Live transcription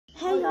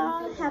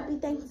y'all. Happy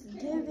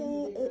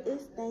Thanksgiving. It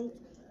is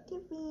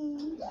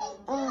Thanksgiving.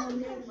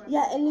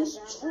 Yeah, and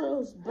it's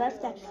True's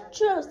birthday.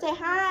 True, say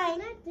hi.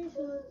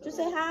 Just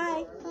say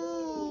hi.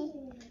 Hi.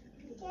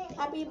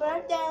 Happy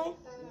birthday.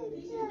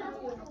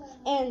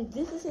 And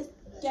this is his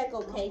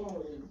gecko cake,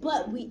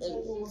 but we ate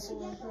it.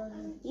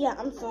 Yeah,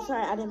 I'm so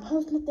sorry I didn't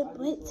post nothing,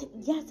 but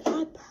yes,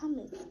 I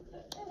promise.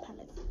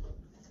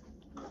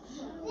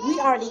 We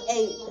already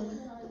ate.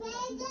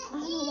 I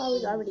don't know why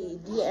we already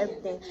did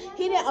everything.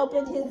 He didn't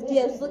open his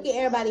gifts. Look at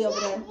everybody over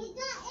there.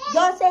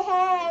 Y'all say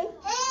hey.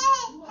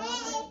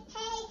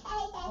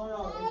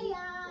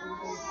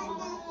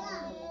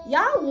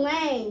 Y'all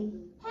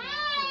lame.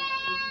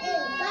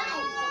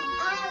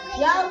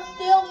 Y'all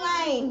still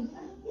lame.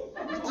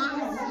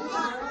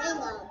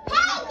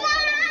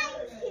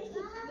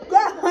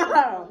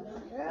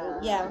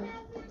 Yeah.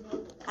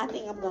 I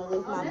think I'm gonna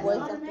lose my voice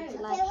after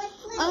tonight.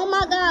 Oh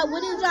my God,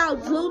 what did y'all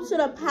do to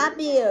the pop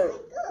beard?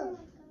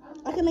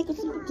 I can make a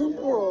simple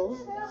dimple.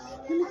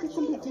 Let me make a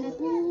simple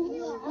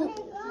dimple.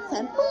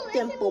 Simple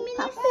dimple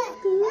pop beard.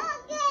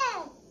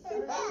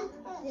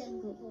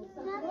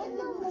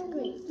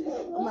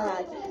 Oh my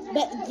God.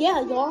 But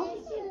yeah, y'all.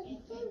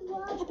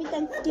 Happy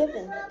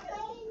Thanksgiving.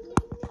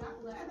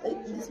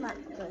 This is my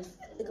voice.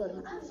 It go to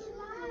my eyes.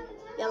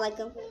 Y'all like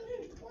them?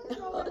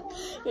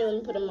 Here, let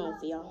me put them on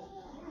for y'all.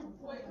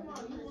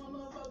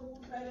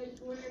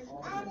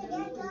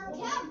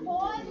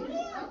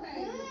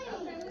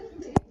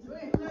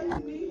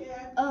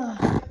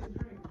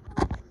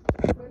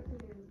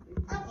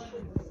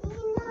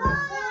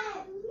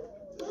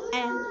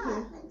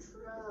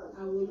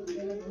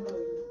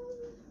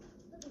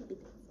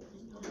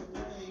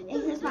 And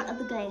here's my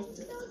other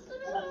glasses.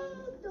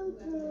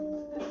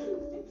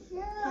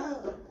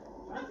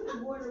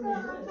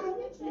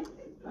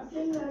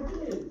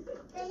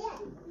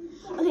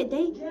 Okay,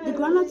 the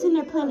grown-ups in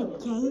there playing a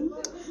game.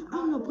 I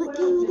don't know what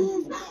game it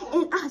is.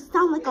 And I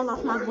sound like I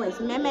lost my voice.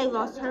 Meme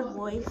lost her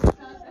voice.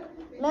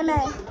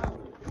 Meme,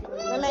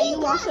 you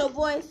lost your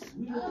voice?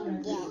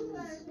 Yeah.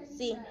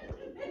 See?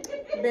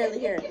 Barely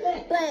hear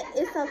it. But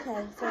it's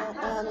okay. So,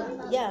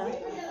 yeah.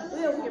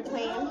 We're over here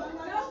playing.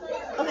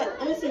 Okay,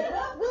 let me see.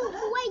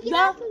 Wait, get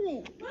off of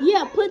it.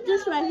 Yeah, put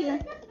this right here.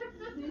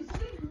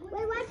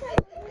 Wait, why can't...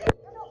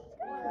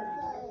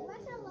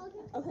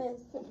 Okay,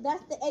 so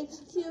that's the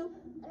HQ.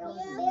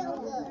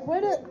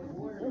 Where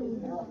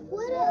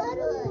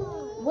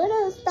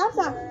the stop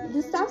sign?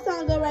 The stop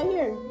sign go right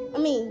here. I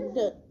mean,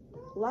 the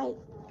light.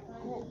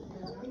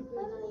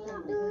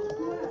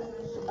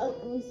 Oh,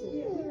 let me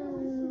see.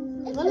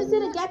 Let me see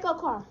the gecko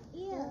car.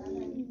 Yeah.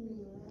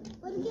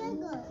 Where's the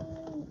gecko?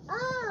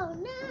 Oh,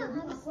 no,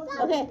 I'm stuck.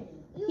 Okay,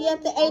 he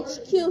at the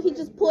HQ. He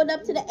just pulled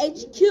up to the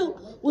HQ.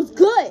 Was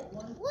good.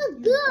 Was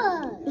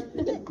good.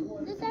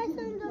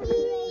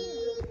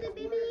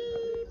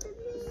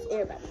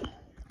 Everybody.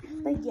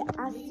 But yeah,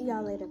 I'll see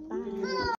y'all later. Bye.